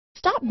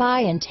Stop by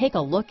and take a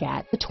look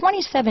at the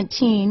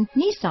 2017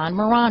 Nissan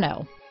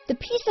Murano. The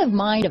peace of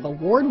mind of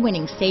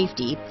award-winning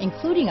safety,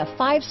 including a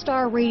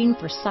 5-star rating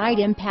for side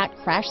impact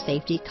crash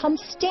safety,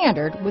 comes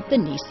standard with the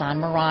Nissan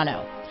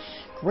Murano.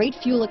 Great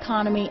fuel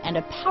economy and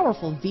a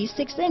powerful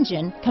V6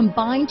 engine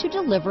combine to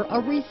deliver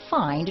a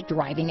refined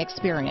driving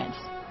experience.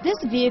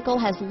 This vehicle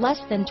has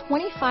less than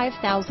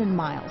 25,000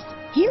 miles.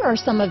 Here are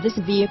some of this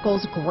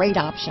vehicle's great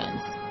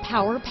options: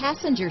 power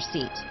passenger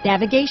seat,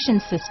 navigation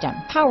system,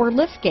 power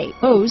liftgate,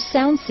 BOSE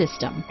sound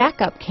system,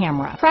 backup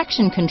camera,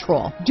 traction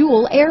control,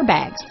 dual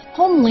airbags,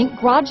 HomeLink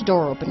garage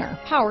door opener,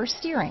 power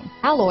steering,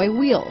 alloy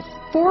wheels,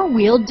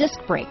 4-wheel disc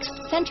brakes,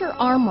 center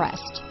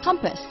armrest,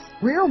 compass,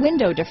 rear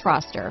window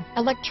defroster,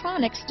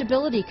 electronic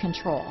stability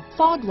control,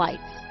 fog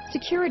lights,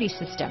 security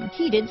system,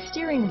 heated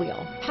steering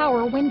wheel,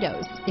 power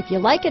windows. If you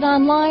like it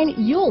online,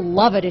 you'll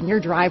love it in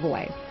your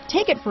driveway.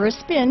 Take it for a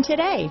spin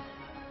today.